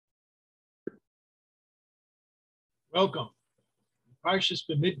Welcome. Parshas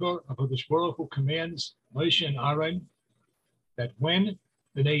B'Midbar, HaKadosh Baruch Hu commands Moshe and Aaron that when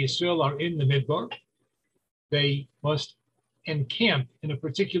the Bnei Yisrael are in the Midbar, they must encamp in a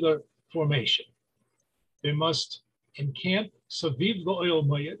particular formation. They must encamp Saviv L'Oil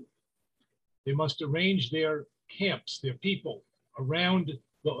Moed. They must arrange their camps, their people, around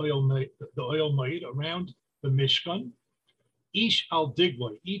the oil moed, around the Mishkan. Ish al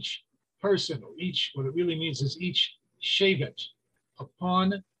Digloi, each person, or each, what it really means is each shevet,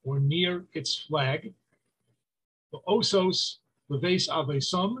 upon or near its flag. The osos, leves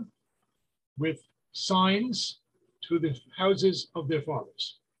avesam, with signs to the houses of their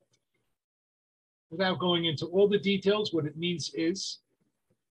fathers. Without going into all the details, what it means is,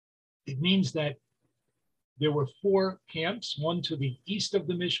 it means that there were four camps, one to the east of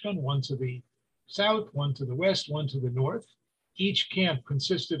the Mishkan, one to the south, one to the west, one to the north. Each camp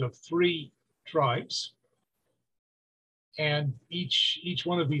consisted of three tribes, and each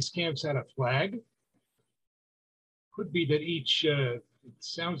one of these camps had a flag. Could be that each, it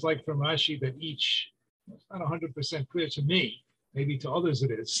sounds like from Rashi that each, it's not 100% clear to me, maybe to others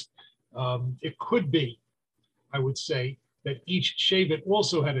it is. It could be, I would say, that each shevet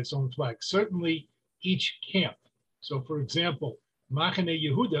also had its own flag, certainly each camp. So for example, Machane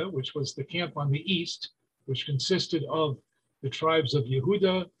Yehuda, which was the camp on the east, which consisted of the tribes of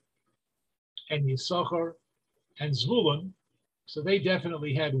Yehuda and Yisachar and Zvulun, so they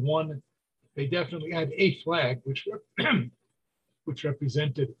definitely had a flag which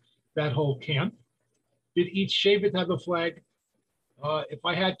represented that whole camp. Did each shevet have a flag? If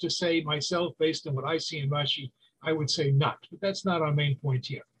I had to say myself, based on what I see in Rashi, I would say not, but that's not our main point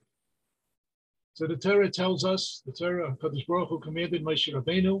here. So the Torah tells us, the Torah, Kadosh Baruch Hu commanded Moshe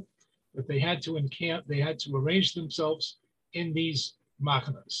Rabbeinu that they had to encamp, they had to arrange themselves in these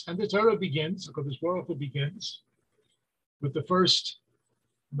machanas. And the Torah begins, Kadosh Baruch Hu begins with the first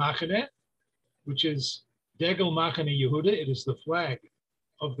machane, which is Degel Machane Yehuda. It is the flag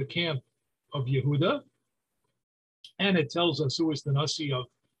of the camp of Yehuda. And it tells us who is the Nasi of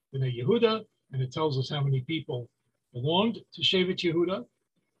Bnei Yehuda, and it tells us how many people belonged to Shevet Yehuda.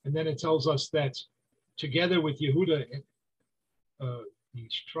 And then it tells us that together with Yehuda, the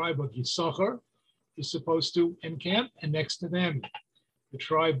tribe of Yisachar is supposed to encamp, and next to them, the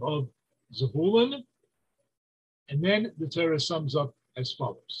tribe of Zebulun. And then the Torah sums up as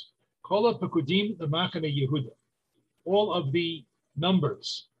follows. Kol HaPekudim L'Machane Yehuda. All of the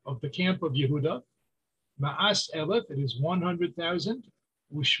numbers of the camp of Yehuda, Ma'as Elef, it is 100,000,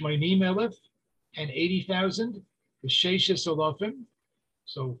 Ushmainim Elef, and 80,000, V'Sheshes Alafim,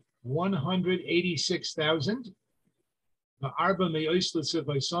 so 186,000, Arba Me'os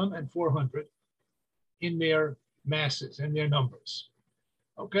L'Tzivaysan, and 400 in their masses and their numbers.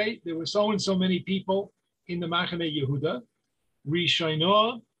 Okay, there were so and so many people in the Machane Yehuda.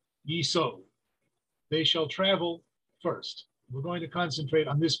 Rishaynoah Yiso, they shall travel first. We're going to concentrate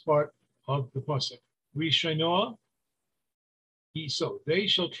on this part of the pasuk. Rishaynoah Yiso, they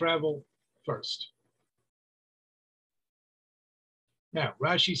shall travel first. Now,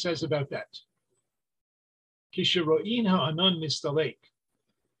 Rashi says about that. Kishero'in ha'anon mistalek,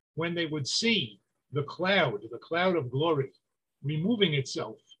 when they would see the cloud of glory, removing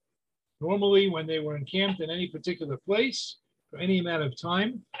itself. Normally, when they were encamped in any particular place for any amount of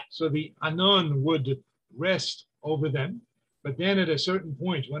time, so the anon would rest over them. But then at a certain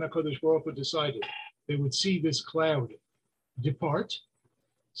point, when HaKadosh Baruch Hu decided they would see this cloud depart,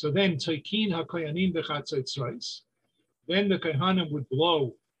 so then Taikin HaKoyanim B'Chatzotzros, then the Kohanim would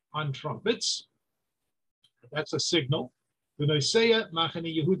blow on trumpets. That's a signal. The Noseya Machane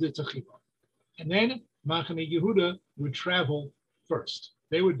Yehuda Techiva. And then Machane Yehuda would travel first.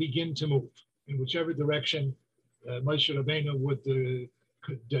 They would begin to move in whichever direction Moshe Rabbeinu would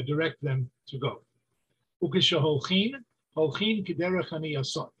direct them to go. Ukeshaholchin, holchin kederech ani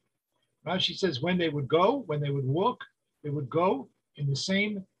yason. Rashi says when they would walk, they would go in the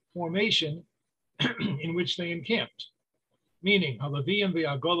same formation in which they encamped. Meaning, Halaviyim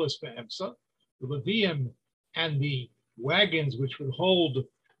v'agolos be'emsa, the Levium and the wagons which would hold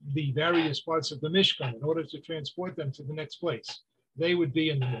the various parts of the Mishkan in order to transport them to the next place, they would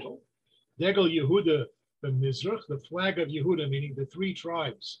be in the middle. Degel Yehuda b'Mizrach, the flag of Yehuda, meaning the three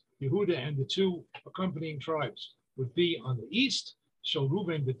tribes, Yehuda and the two accompanying tribes, would be on the east. Shel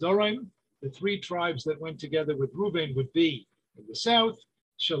Ruvain v'Doraim, the three tribes that went together with Ruvain would be in the south.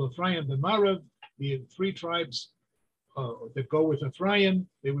 Shel Ephraim v'Marav, the three tribes that go with Ephraim,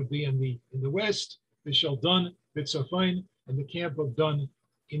 they would be in the west. The Shel Dan v'Tzofain, and the camp of Dan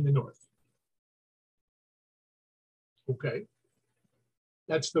in the north. Okay,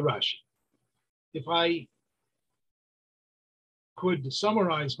 that's the Rashi. If I could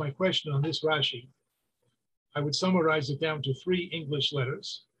summarize my question on this Rashi, I would summarize it down to 3 English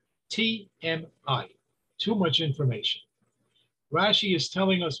letters, TMI, too much information. Rashi is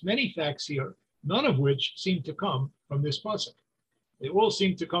telling us many facts here, none of which seem to come from this pasuk. They all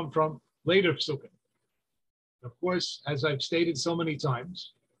seem to come from later psukim. Of course, as I've stated so many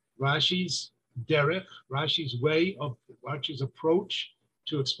times, Rashi's derech, Rashi's approach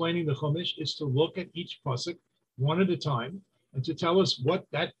to explaining the Chumash is to look at each pasuk one at a time and to tell us what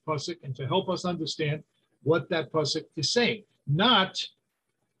that pasuk and to help us understand what that pasuk is saying, not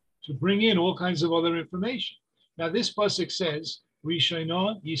to bring in all kinds of other information. Now, this pasuk says,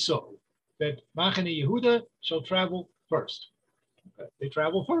 Rishonah Yisrael, that Machane Yehuda shall travel first. Okay. They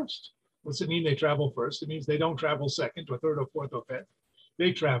travel first. What's it mean they travel first? It means they don't travel second or third or fourth or fifth.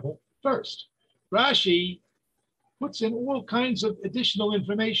 They travel first. Rashi puts in all kinds of additional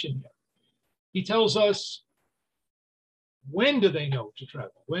information here. He tells us, when do they know to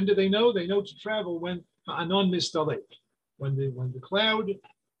travel? When do they know? They know to travel when Ha'anon mistalek, when the cloud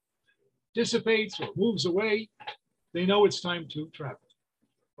dissipates or moves away, they know it's time to travel.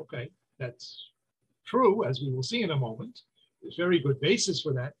 Okay, that's true, as we will see in a moment. There's very good basis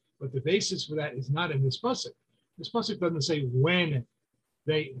for that, but the basis for that is not in this pasuk. This pasuk doesn't say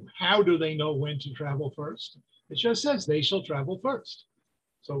how do they know when to travel first? It just says they shall travel first.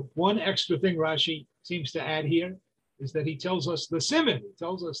 So one extra thing Rashi seems to add here is that he tells us the siman, he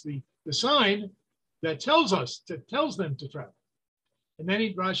tells us the sign that tells them to travel. And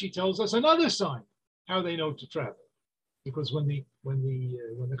then Rashi tells us another sign, how they know to travel. Because when the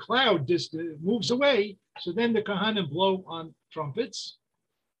cloud moves away, so then the Kohanim blow on trumpets,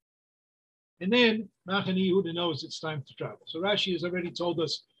 and then Machane Yehuda knows it's time to travel. So Rashi has already told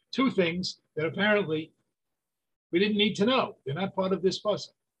us 2 things that apparently we didn't need to know. They're not part of this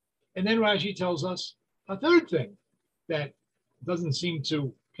pasuk. And then Rashi tells us a 3rd thing that doesn't seem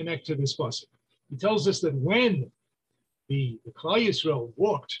to connect to this pasuk. He tells us that when the Klal Yisrael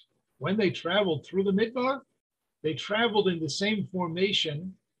walked, when they traveled through the Midbar, they traveled in the same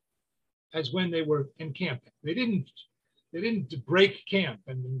formation as when they were encamping. They didn't break camp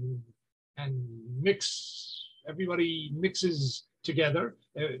and mix. Everybody mixes together.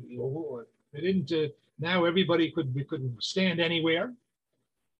 They didn't. Now everybody could stand anywhere.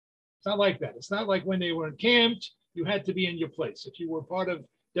 It's not like that. It's not like when they were encamped, you had to be in your place. If you were part of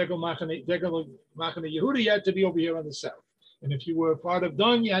Degel Machane Yehuda, you had to be over here on the south. And if you were part of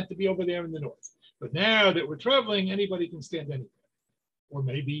Dan, you had to be over there in the north. But now that we're traveling, anybody can stand anywhere. Or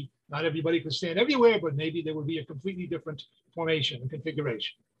maybe not everybody could stand everywhere, but maybe there would be a completely different formation and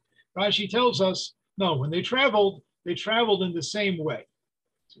configuration. Rashi tells us, no, when they traveled in the same way.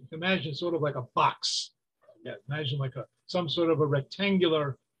 So you can imagine sort of like a box. Yeah, imagine like some sort of a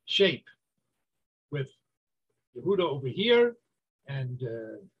rectangular shape with Yehuda over here and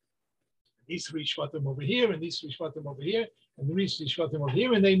these 3 Shvatim over here and these 3 Shvatim over here and these 3 Shvatim over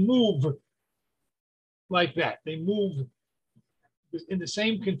here, and they move like that. They move in the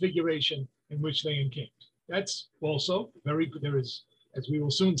same configuration in which they encamped. That's also very good. There is, as we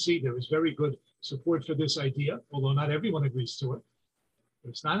will soon see, there is very good support for this idea, although not everyone agrees to it. But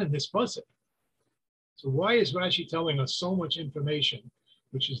it's not in this pasuk. So why is Rashi telling us so much information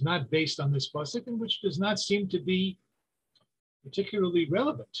which is not based on this pasuk and which does not seem to be particularly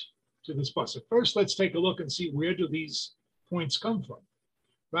relevant to this pasuk? First, let's take a look and see where do these points come from.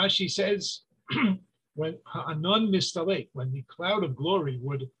 Rashi says, when Ha'anon mistalek, when the cloud of glory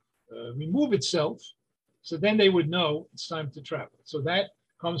would remove itself, so then they would know it's time to travel. So that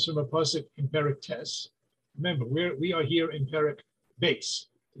comes from a pasuk in Perek Tes. Remember, we are here in Perek Beis.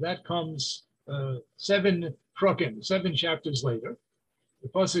 That comes 7 chapters later. The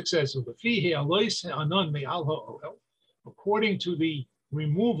pasuk says, according to the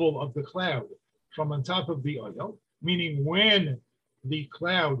removal of the cloud from on top of the oil, meaning when the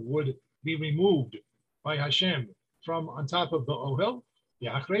cloud would be removed by Hashem from on top of the ohel,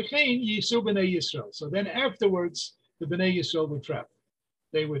 so then afterwards, the Bnei Yisrael would travel.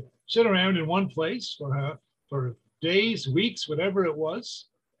 They would sit around in one place for days, weeks, whatever it was,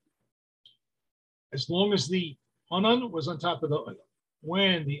 as long as the Onan was on top of the oil.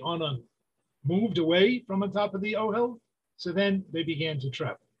 When the Onan moved away from on top of the ohel, so then they began to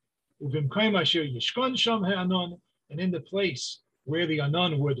travel. And in the place where the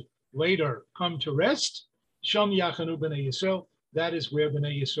Anan would later come to rest, Sham Yachanu B'nai Yisrael, that is where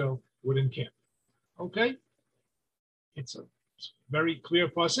B'nai Yisrael would encamp. Okay? It's a very clear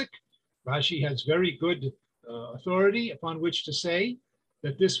pasuk. Rashi has very good authority upon which to say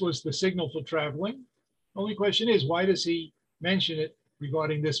that this was the signal for traveling. Only question is, why does he mention it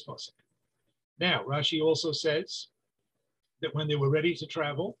regarding this pasuk? Now, Rashi also says that when they were ready to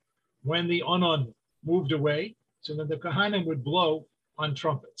travel, when the Onon moved away, so then the Kohanim would blow on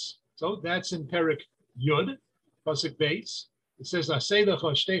trumpets. So that's in Perik Yud, Pasuk Beis. It says, "Aseh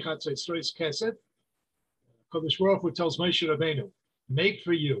lecha shtei chatzotzros kesed." Kodesh Baruch Hu tells Moshe Rabbeinu, "Make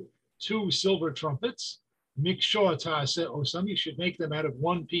for you 2 silver trumpets. Mikshor ta'aseh osam. You should make them out of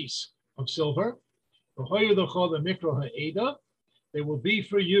 1 piece of silver. V'hoyu lecha lemikra ha'eda. They will be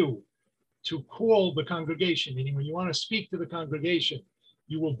for you to call the congregation, meaning when you want to speak to the congregation,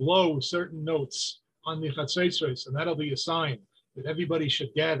 you will blow certain notes on the chatzotzros, and that'll be a sign that everybody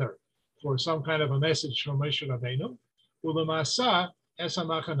should gather for some kind of a message from Moshe Rabbeinu. U'lemasa es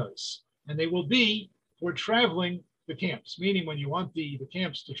hamachanos, and they will be for traveling the camps, meaning when you want the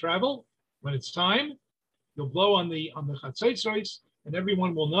camps to travel, when it's time, you'll blow on the chatzotzros, and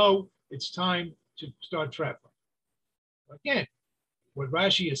everyone will know it's time to start traveling. Again, what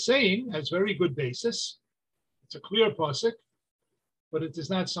Rashi is saying has very good basis. It's a clear pasuk, but it is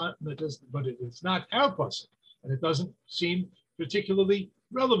not our pasuk, and it doesn't seem particularly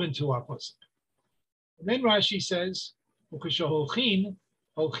relevant to our pasuk. And then Rashi says, "Ukeshaholchin,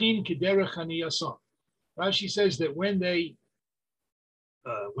 holchin kederech haniyasam." Rashi says that when they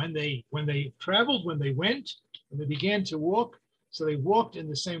traveled, when they went, when they began to walk, so they walked in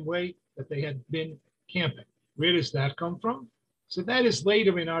the same way that they had been camping. Where does that come from? So that is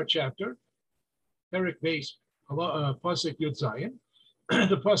later in our chapter, Perik Beis, Pasuk Yud Zayin.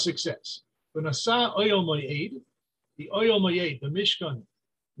 The Pasuk says, "V'nasa oyel mo'ed," the oyel mo'ed, the Mishkan,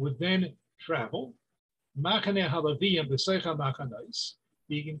 would then travel. Machane haLeviyim b'seicha machanais.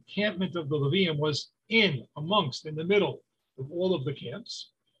 The encampment of the Levium was in the middle of all of the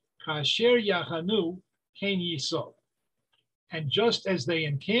camps. Kasher yachanu ken yisov. And just as they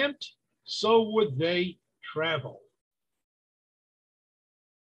encamped, so would they travel.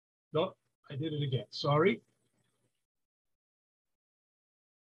 No, I did it again. Sorry.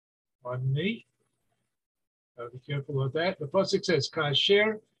 Pardon me. Be careful of that. The pasuk says,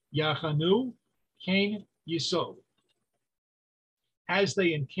 "Kasher yachanu ken yisov." As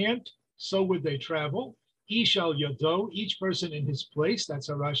they encamped, so would they travel. Ishal yado, each person in his place. That's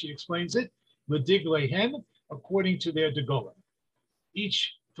how Rashi explains it. L'digleihem, according to their degolim.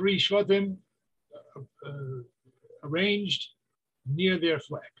 Each 3 shvatim arranged near their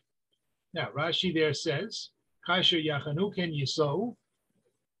flag. Now, Rashi there says, "Kasher yachanu ken yisov,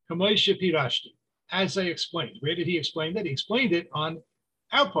 kamoishe pirashti." As I explained. Where did he explain that? He explained it on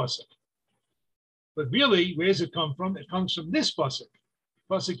our pasuk. But really, where does it come from? It comes from this pasuk,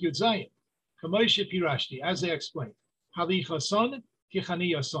 Pasuk Yud Zayin. Kamoishe pirashti, as I explained. Halichason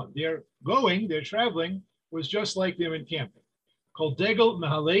kichani yason. Their traveling was just like they're encamping. Kol degel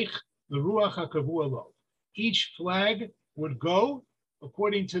mehalech l'ruach hakavu alo. Each flag would go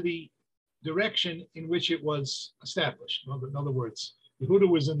according to the direction in which it was established. In other words, Yehuda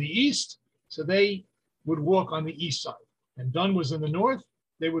was in the east, so they would walk on the east side. And Dan was in the north,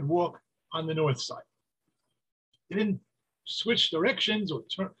 they would walk on the north side. They didn't switch directions or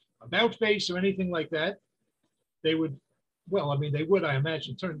turn about face or anything like that. They would, they would, I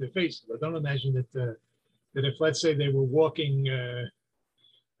imagine, turn their faces. I don't imagine that if, let's say, they were walking,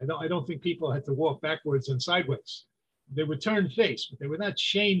 I don't think people had to walk backwards and sideways. They would turn face, but they would not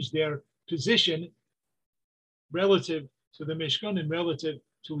change their position relative to the Mishkan and relative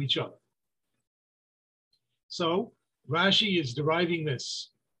to each other. So Rashi is deriving this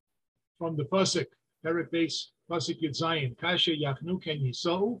from the pasuk, Perik Beis, Pasuk Yud Zayin, Kasher yachnu ken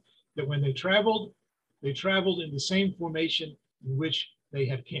yisou, that when they traveled in the same formation in which they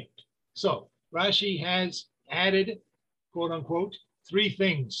had camped. So Rashi has added, quote unquote, 3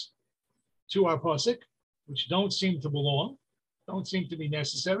 things to our pasuk, which don't seem to belong, don't seem to be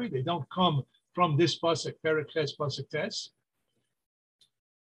necessary. They don't come from this pasuk, Perik Ches, Pasuk Tes.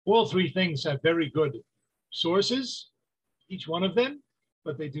 All 3 things have very good sources, each one of them,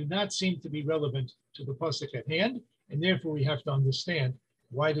 but they do not seem to be relevant to the pasuk at hand, and therefore we have to understand,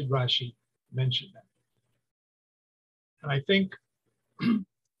 why did Rashi mention that? And I think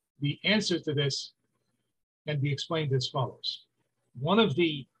the answer to this can be explained as follows. One of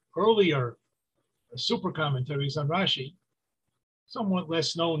the earlier super commentaries on Rashi, somewhat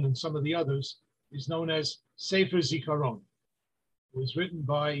less known than some of the others, is known as Sefer Zikaron. It was written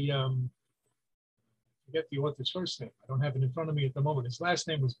by, I forget the author's first name. I don't have it in front of me at the moment. His last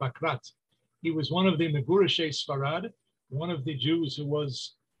name was Bakrat. He was one of the Megurashei Sfarad, one of the Jews who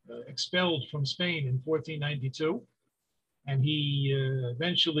was expelled from Spain in 1492. And he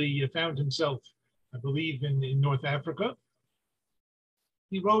eventually found himself, I believe, in North Africa.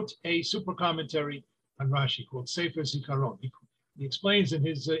 He wrote a super commentary on Rashi called Sefer Zikaron. He explains in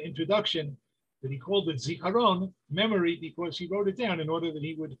his introduction that he called it Zikaron, memory, because he wrote it down in order that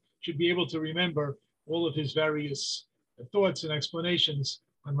he should be able to remember all of his various thoughts and explanations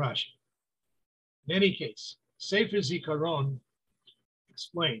on Rashi. In any case, Sefer Zikaron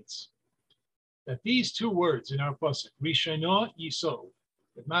explains that these two words in our pasuk, Rishonah Yisod,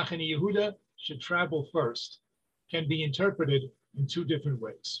 that Machane Yehuda should travel first, can be interpreted in two different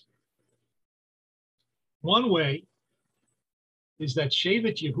ways. One way is that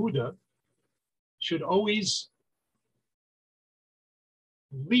Shevet Yehuda should always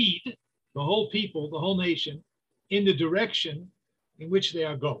lead the whole people, the whole nation, in the direction in which they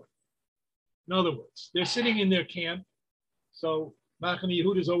are going. In other words, they're sitting in their camp, so Machane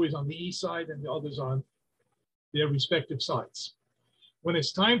Yehuda is always on the east side and the others on their respective sides. When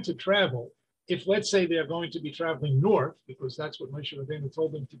it's time to travel, if let's say they're going to be traveling north, because that's what Moshe Rabbeinu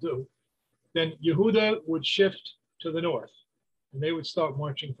told them to do, then Yehuda would shift to the north and they would start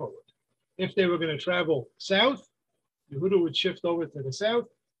marching forward. If they were going to travel south, Yehuda would shift over to the south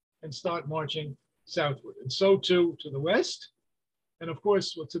and start marching southward. And so too to the west. And of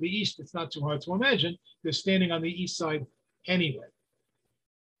course, to the east, it's not too hard to imagine. They're standing on the east side anyway.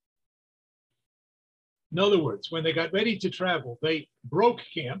 In other words, when they got ready to travel, they broke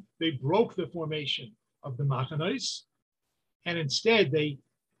camp, they broke the formation of the Machanos, and instead they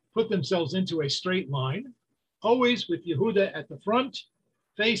put themselves into a straight line, always with Yehuda at the front,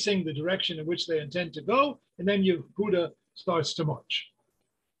 facing the direction in which they intend to go, and then Yehuda starts to march.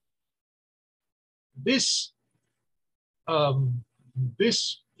 This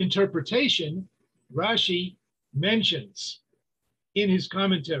interpretation, Rashi mentions in his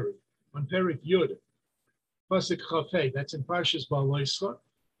commentary on Perek Yud, Pasuk Chafei, that's in Parshas Ba'aloscha.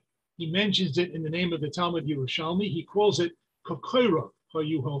 He mentions it in the name of the Talmud Yerushalmi. He calls it Kokoira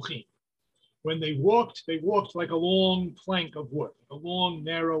Hayu Holchim. When they walked like a long plank of wood, a long,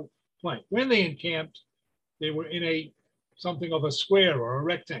 narrow plank. When they encamped, they were in something of a square or a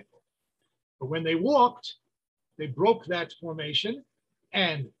rectangle. But when they walked, they broke that formation,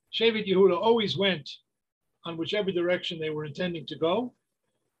 and Shevet Yehuda always went on whichever direction they were intending to go,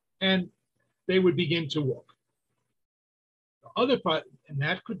 and they would begin to walk. The other part, and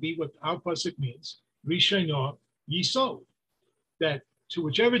that could be what our pasuk means, Rishonah Yisod, that to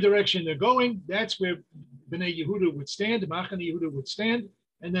whichever direction they're going, that's where Bnei Yehuda would stand, Machane Yehuda would stand,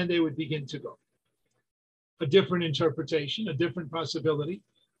 and then they would begin to go. A different interpretation, a different possibility.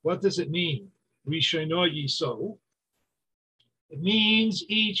 What does it mean? Rishonah Yisod. It means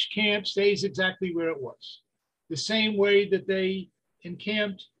each camp stays exactly where it was. The same way that they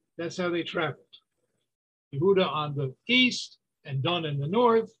encamped, that's how they traveled. Yehuda on the east and Dan in the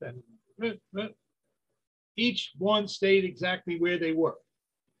north, and each one stayed exactly where they were.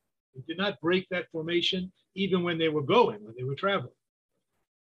 They did not break that formation even when they were traveling.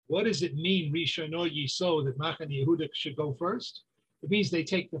 What does it mean, Rishonah Yisod, that Machane Yehuda should go first? It means they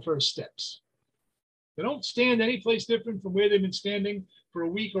take the first steps. They don't stand any place different from where they've been standing for a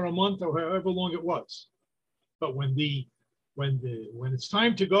week or a month or however long it was. But when it's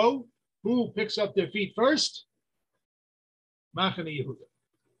time to go, who picks up their feet first? Machane Yehuda.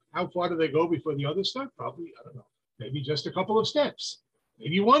 How far do they go before the others start? Probably, I don't know, maybe just a couple of steps,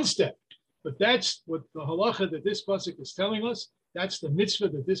 maybe one step. But that's what the halacha that this pasuk is telling us. That's the mitzvah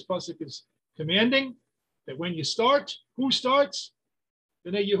that this pasuk is commanding, that when you start, who starts?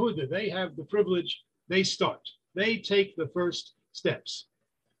 Bnei Yehuda. They have the privilege, they start. They take the first steps.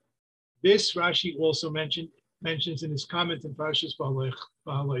 This Rashi also mentions in his comment in Parshas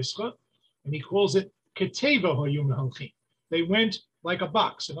Ba'aloscha, and he calls it Keteva Hayu Mehalchim. They went like a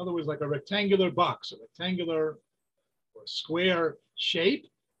box, in other words, like a rectangular box, a rectangular or square shape.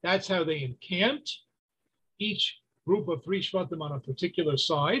 That's how they encamped, each group of 3 Shvatim on a particular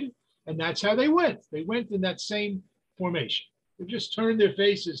side, and that's how they went. They went in that same formation. They just turned their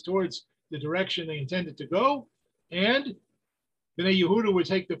faces towards the direction they intended to go, and Bnei Yehuda would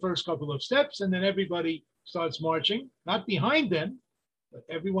take the first couple of steps, and then everybody starts marching, not behind them, but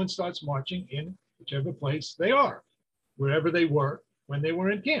everyone starts marching in whichever place they are, wherever they were when they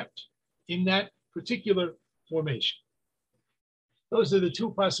were encamped, in that particular formation. Those are the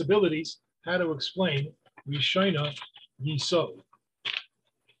two possibilities how to explain Rishonah Yisod.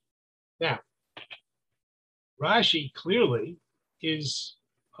 Now, Rashi clearly is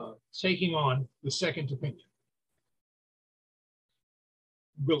taking on the second opinion.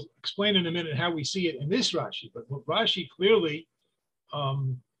 We'll explain in a minute how we see it in this Rashi, but what Rashi clearly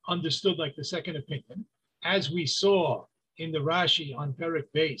understood like the second opinion, as we saw in the Rashi on Perek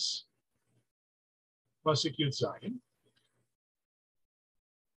Beis, Pasuk Yud Zayin,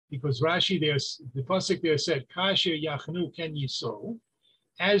 because Rashi there, the pasuk there said, "Kasher yachnu ken yiso,"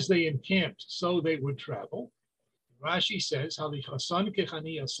 as they encamped, so they would travel. Rashi says, Halichasan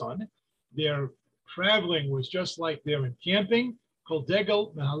kechani asan, their traveling was just like their encamping. Kol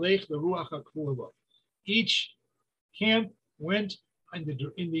degel mehalech leruach hakvulo. Each camp went on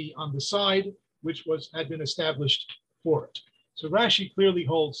the side which had been established for it. So Rashi clearly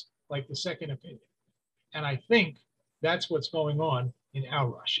holds like the second opinion. And I think that's what's going on in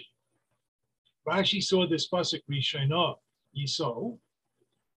our Rashi. Rashi saw this pasuk Rishonah Yiso,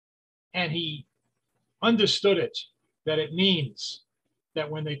 and he understood it, that it means that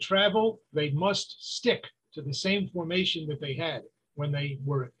when they travel, they must stick to the same formation that they had when they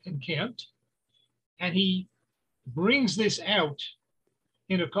were encamped. And he brings this out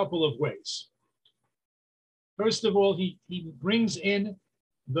in a couple of ways. First of all, he brings in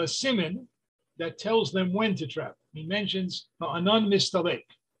the siman that tells them when to travel. He mentions ha'anan mistalek.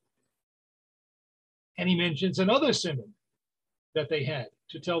 And he mentions another siman that they had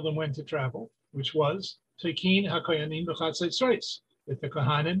to tell them when to travel, which was Tekin HaKoyanim B'Chatzos, that the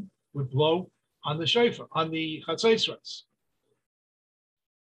Kohanim would blow on the shofar, on the Chatzos.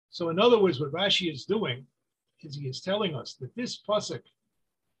 So in other words, what Rashi is doing is he is telling us that this pasuk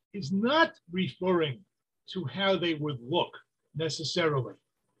is not referring to how they would look necessarily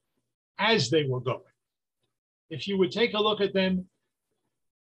as they were going. If you would take a look at them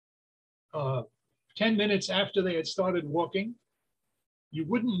 10 minutes after they had started walking, you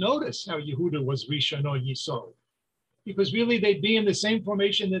wouldn't notice how Yehuda was Rishonah Yiso, because really they'd be in the same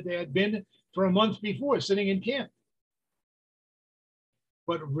formation that they had been for a month before, sitting in camp.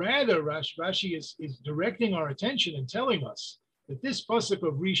 But rather, Rashi is directing our attention and telling us that this pasuk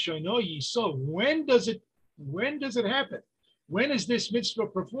of Rishonah Yiso, when does it happen? When is this mitzvah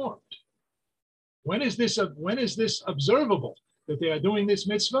performed? When is this observable that they are doing this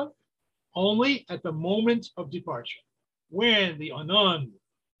mitzvah? Only at the moment of departure. When the Anan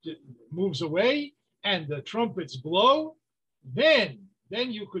moves away and the trumpets blow, then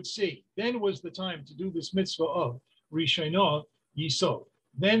you could see. Then was the time to do this mitzvah of Rishonah Yiso.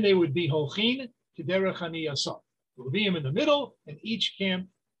 Then they would be Holchin Kederech Hani Yasam. There would be him in the middle and each camp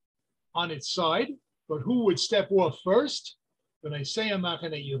on its side. But who would step off first? When I say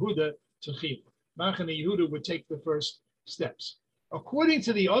Machane Yehuda Techil. Machane Yehuda would take the first steps. According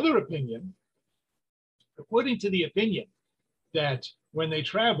to the opinion that when they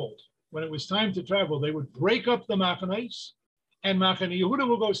traveled, when it was time to travel, they would break up the machanes, and Machane Yehuda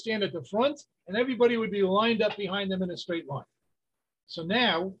will go stand at the front, and everybody would be lined up behind them in a straight line. So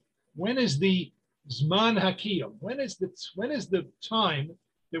now, when is the Zman Hakiyam? When is the time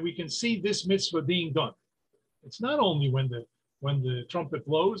that we can see this mitzvah being done? It's not only when the trumpet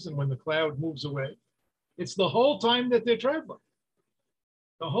blows and when the cloud moves away. It's the whole time that they're traveling.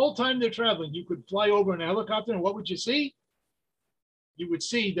 The whole time they're traveling, you could fly over in a helicopter, and what would you see? You would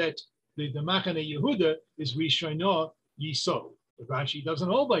see that the Machane Yehuda is Rishonah Yiso. But Rashi doesn't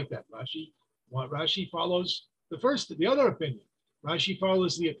hold like that. Rashi follows the other opinion. Rashi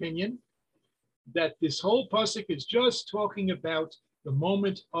follows the opinion that this whole pasuk is just talking about the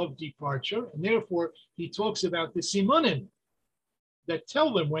moment of departure, and therefore he talks about the simanim that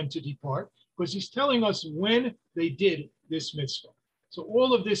tell them when to depart, because he's telling us when they did this mitzvah. So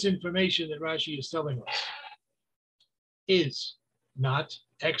all of this information that Rashi is telling us is not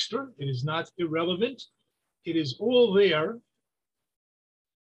extra, it is not irrelevant, it is all there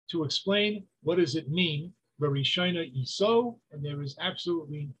to explain what does it mean, Rishonah Yiso, and there is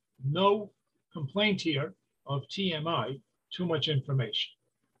absolutely no complaint here of TMI, too much information.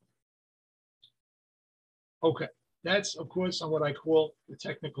 Okay, that's of course on what I call the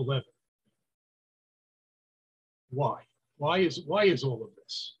technical level. Why? Why is all of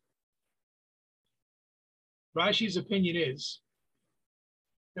this? Rashi's opinion is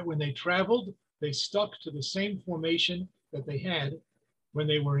that when they traveled, they stuck to the same formation that they had when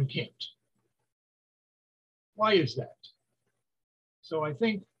they were encamped. Why is that? So I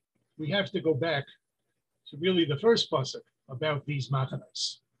think we have to go back to really the first pasuk about these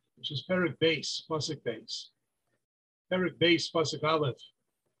machanas, which is Perek Beis, pasuk Beis. Perek Beis, pasuk Aleph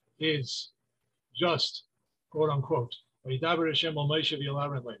is just, quote unquote, I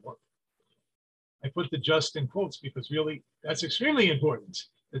put the just in quotes because really that's extremely important,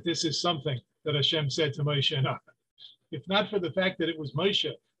 that this is something that Hashem said to Moshe and Aaron. If not for the fact that it was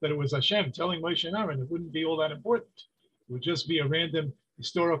Moshe, that it was Hashem telling Moshe and Aaron, it wouldn't be all that important. It would just be a random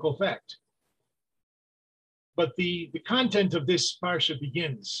historical fact. But the content of this parsha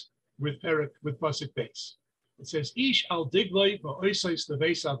begins with pasuk Beis. It says, "Ish al digloi va'oisais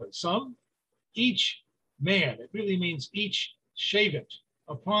leveis avosam." Each man, it really means each shevet,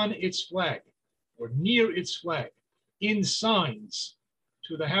 upon its flag or near its flag, in signs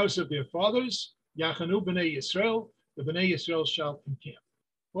to the house of their fathers, Yachanu b'nei Yisrael, the b'nei Yisrael shall encamp.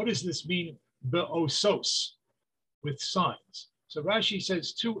 What does this mean? Be'osos, with signs. So Rashi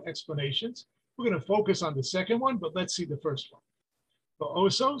says two explanations. We're going to focus on the second one, but let's see the first one.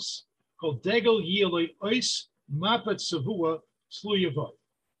 Be'osos, called degel yilei ois mapet savua sluyavoy.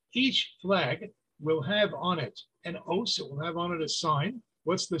 Each flag will have on it an os, it will have on it a sign.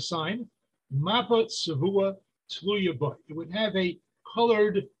 What's the sign? Mapet savua sluyavoy. It would have a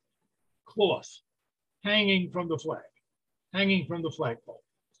colored cloth hanging from the flag, hanging from the flagpole.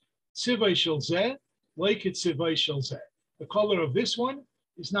 Tzivay shel zeh, like it tzivay shel zeh. The color of this one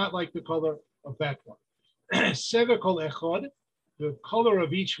is not like the color of that one. Seva kol echad, the color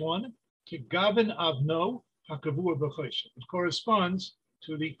of each one, kegavin avno hakavua b'choshen. It corresponds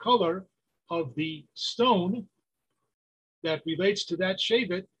to the color of the stone that relates to that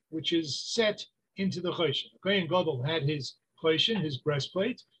shevet, which is set into the choshen. Kohen Gadol had his choshen, his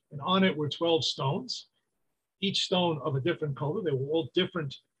breastplate, and on it were 12 stones, each stone of a different color. They were all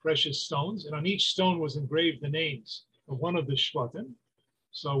different precious stones, and on each stone was engraved the names of one of the shvatim.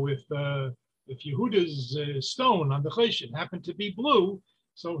 So if Yehuda's stone on the choshen happened to be blue,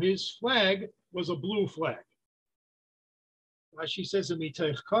 so his flag was a blue flag. Rashi says, and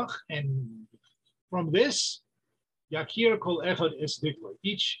from this, Yakir kol echad es dikla.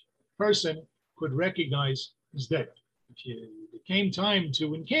 Each person could recognize his degel. If it came time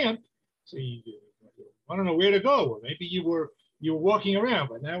to encamp, so I don't know where to go, or maybe you were walking around,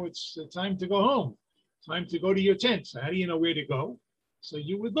 but now it's time to go home, time to go to your tent. So how do you know where to go? So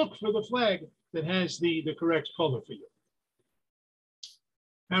you would look for the flag that has the correct color for you.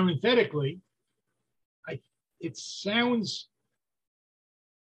 Parenthetically, it sounds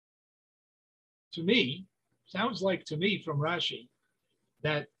like to me from Rashi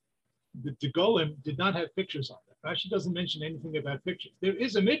that the Degolim did not have pictures on them. Rashi doesn't mention anything about pictures. There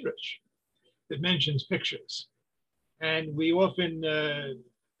is a midrash that mentions pictures, and we often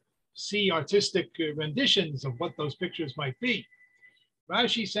see artistic renditions of what those pictures might be.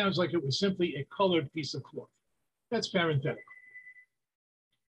 Rashi sounds like it was simply a colored piece of cloth. That's parenthetical.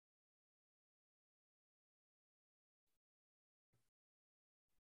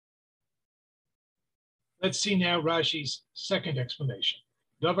 Let's see now Rashi's second explanation.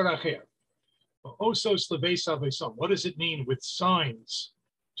 Davar acher. What does it mean with signs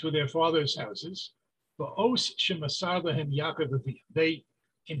to their father's houses? They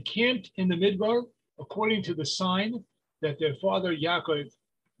encamped in the Midbar according to the sign that their father Yaakov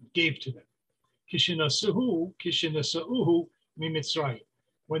gave to them.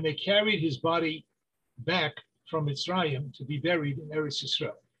 When they carried his body back from Mitzrayim to be buried in Eretz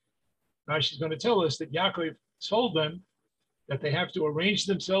Yisrael. Rashi is going to tell us that Yaakov told them that they have to arrange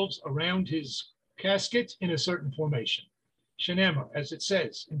themselves around his casket in a certain formation. Shenema, as it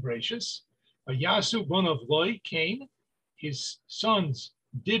says in Bereshis, Yasu bonav loy Cain, his sons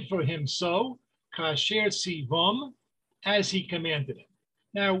did for him so, kasher tzivom, as he commanded him.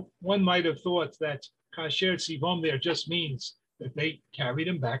 Now, one might have thought that kasher tzivom there just means that they carried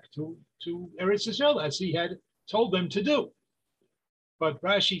him back to Eretz Yisrael as he had told them to do. But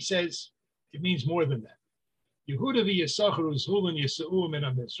Rashi says it means more than that. Yehuda v'Yisachar uzhulin yisa'u min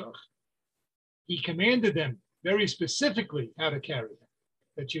ha-Mizrach. He commanded them very specifically how to carry him.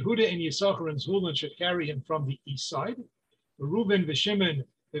 That Yehuda and Yisachar and Zvulun should carry him from the east side. Reuven v'Shimon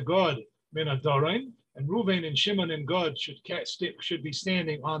the Gad min ha-Daraim, and Reuven and Shimon and Gad should be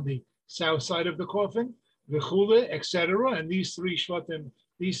standing on the south side of the coffin. V'chule, etc. And these three shvatim,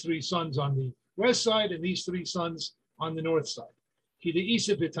 these three sons on the west side, and these three sons on the north side. Ki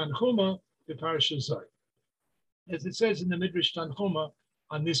de'isa b'Tanchuma b'Parsha Zay, as it says in the Midrash Tanchuma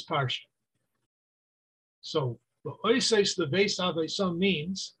on this parsha. So the Oiseis Leveis Avesam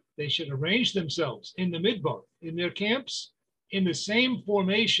means they should arrange themselves in the midbar, in their camps, in the same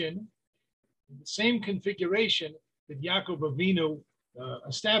formation, in the same configuration that Yaakov Avinu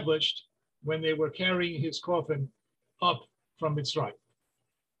established when they were carrying his coffin up from Mitzrayim.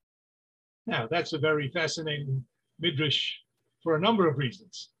 Now, that's a very fascinating midrash for a number of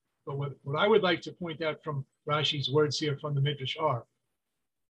reasons. But what I would like to point out from Rashi's words here from the midrash are,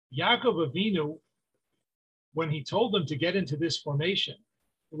 Yaakov Avinu, when he told them to get into this formation,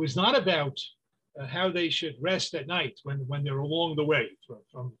 it was not about how they should rest at night when they're along the way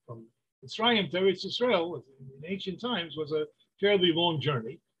from Mitzrayim to Eretz Yisrael. In ancient times was a fairly long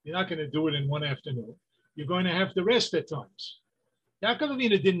journey. You're not going to do it in one afternoon. You're going to have to rest at times. Yaakov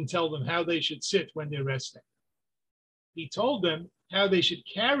Avinu didn't tell them how they should sit when they're resting. He told them how they should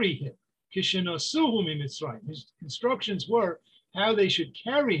carry him. Kishenasuhu mi Mitzrayim. His instructions were how they should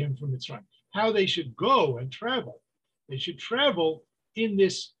carry him from Mitzrayim, how they should go and travel. They should travel in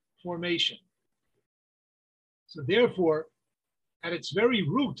this formation. So therefore, at its very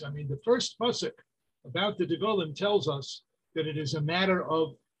root, I mean, the first pasuk about the Degolim tells us that it is a matter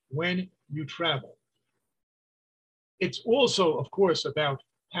of when you travel. It's also, of course, about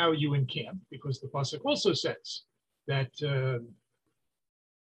how you encamp, because the pasuk also says that the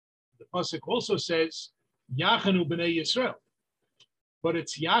pasuk also says Yachanu b'nei Yisrael, but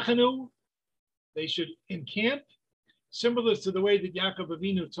it's Yachanu. They should encamp, similar to the way that Yaakov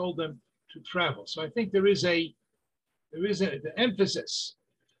Avinu told them to travel. So I think there is the emphasis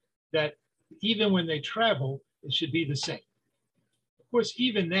that even when they travel, it should be the same. Of course,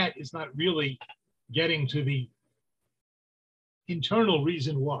 even that is not really getting to the internal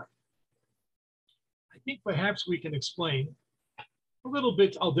reason why. I think perhaps we can explain a little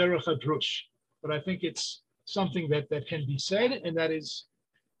bit al derech hadrush, but I think it's something that can be said and that is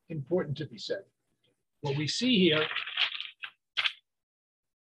important to be said. What we see here,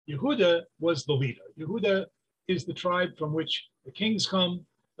 Yehuda was the leader. Yehuda is the tribe from which the kings come,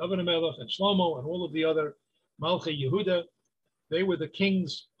 David HaMelech and Shlomo and all of the other Malchei Yehuda. They were the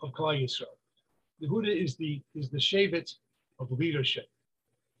kings of Klal Yisrael. Yehuda is the shevet of leadership.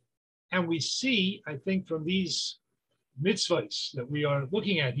 And we see, I think, from these mitzvahs that we are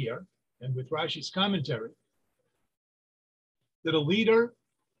looking at here, and with Rashi's commentary, that a leader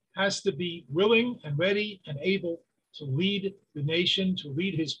has to be willing and ready and able to lead the nation, to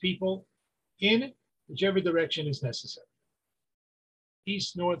lead his people in whichever direction is necessary.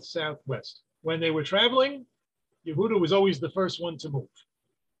 East, north, south, west. When they were traveling, Yehuda was always the first one to move.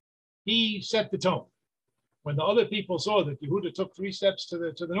 He set the tone. When the other people saw that Yehuda took 3 steps to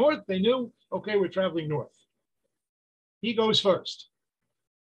the north, they knew, okay, we're traveling north. He goes first.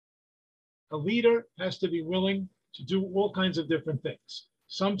 A leader has to be willing to do all kinds of different things.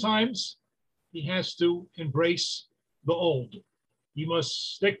 Sometimes he has to embrace the old. He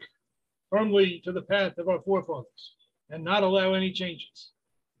must stick firmly to the path of our forefathers and not allow any changes.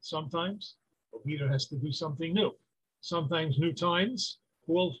 Sometimes a leader has to do something new. Sometimes new times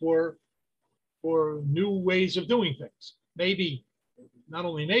call for new ways of doing things. Maybe, not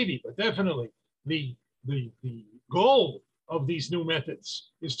only maybe, but definitely the goal of these new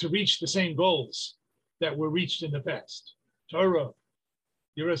methods is to reach the same goals that were reached in the past. Torah,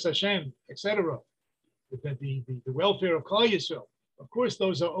 Yiras Hashem, etc. The welfare of Klal Yisrael. Of course,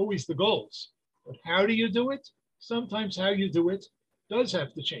 those are always the goals. But how do you do it? Sometimes how you do it does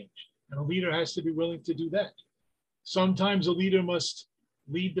have to change. And a leader has to be willing to do that. Sometimes a leader must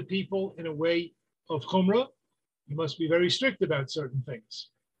lead the people in a way of chumrah. You must be very strict about certain things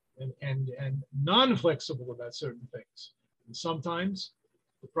and non-flexible about certain things. And sometimes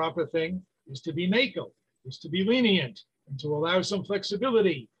the proper thing is to be mekel, is to be lenient, and to allow some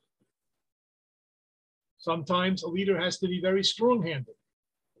flexibility. Sometimes a leader has to be very strong-handed.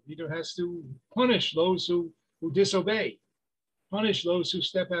 A leader has to punish those who disobey, punish those who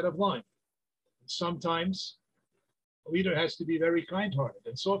step out of line. And sometimes a leader has to be very kind-hearted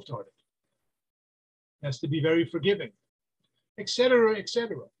and soft-hearted, has to be very forgiving, etc.,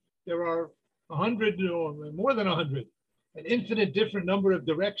 etc. There are 100 or more than 100, an infinite different number of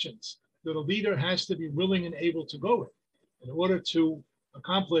directions that a leader has to be willing and able to go in order to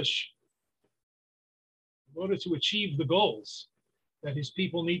accomplish, in order to achieve the goals that his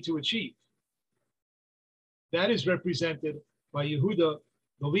people need to achieve. That is represented by Yehuda,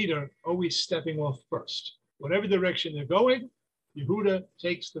 the leader, always stepping off first. Whatever direction they're going, Yehuda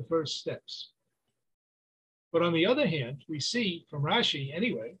takes the first steps. But on the other hand, we see from Rashi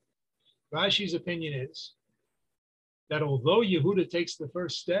anyway, Rashi's opinion is that although Yehuda takes the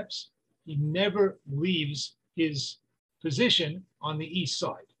first steps, he never leaves his position on the east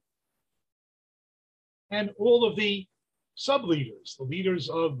side. And all of the sub-leaders, the leaders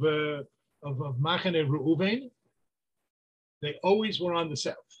of Machane Reuven, they always were on the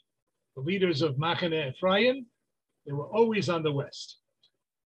south. The leaders of Machane Ephraim, they were always on the west.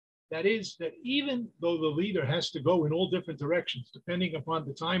 That is, that even though the leader has to go in all different directions, depending upon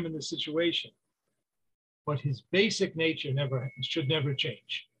the time and the situation, but his basic nature should never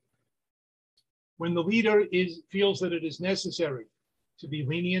change. When the leader feels that it is necessary to be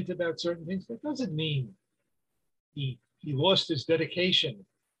lenient about certain things, that doesn't mean he lost his dedication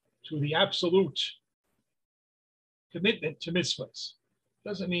to the absolute commitment to mitzvahs.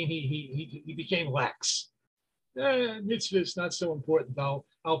 Doesn't mean he became lax. Mitzvah is not so important. I'll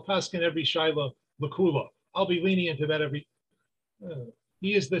paskin every shaila l'kula. I'll be lenient about every.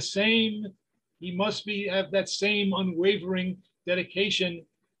 He is the same. He must have that same unwavering dedication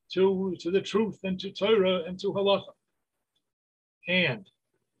to the truth and to Torah and to halacha. And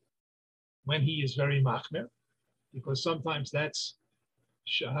when he is very machmer, because sometimes that's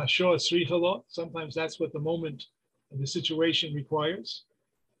Sometimes that's what the moment and the situation requires.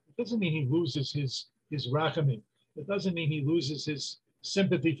 It doesn't mean he loses his rachamim. It doesn't mean he loses his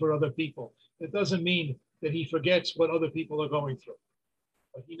sympathy for other people. It doesn't mean that he forgets what other people are going through.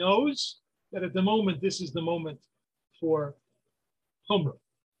 But he knows that at the moment, this is the moment for Humrah.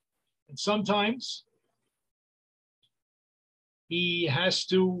 And sometimes he has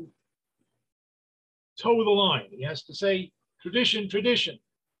to toe the line. He has to say, tradition, tradition.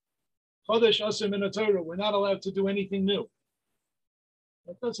 Chodesh Asim in a Torah, we're not allowed to do anything new.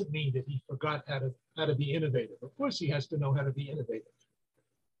 That doesn't mean that he forgot how to be innovative. Of course, he has to know how to be innovative.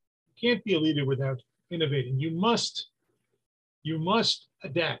 You can't be a leader without innovating. You must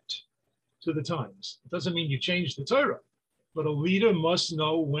adapt to the times. It doesn't mean you change the Torah, but a leader must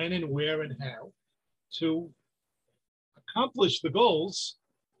know when and where and how to accomplish the goals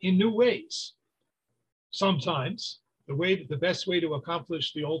in new ways. Sometimes the best way to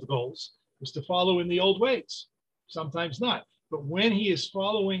accomplish the old goals is to follow in the old ways. Sometimes not. But when he is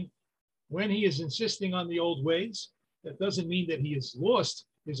insisting on the old ways, that doesn't mean that he has lost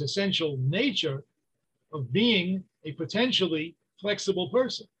his essential nature of being a potentially flexible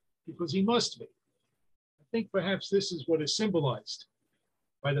person, because he must be. I think perhaps this is what is symbolized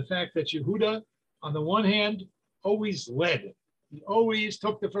by the fact that Yehuda, on the one hand, always led. He always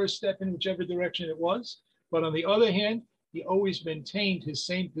took the first step in whichever direction it was. But on the other hand, he always maintained his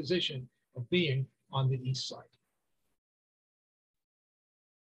same position of being on the east side.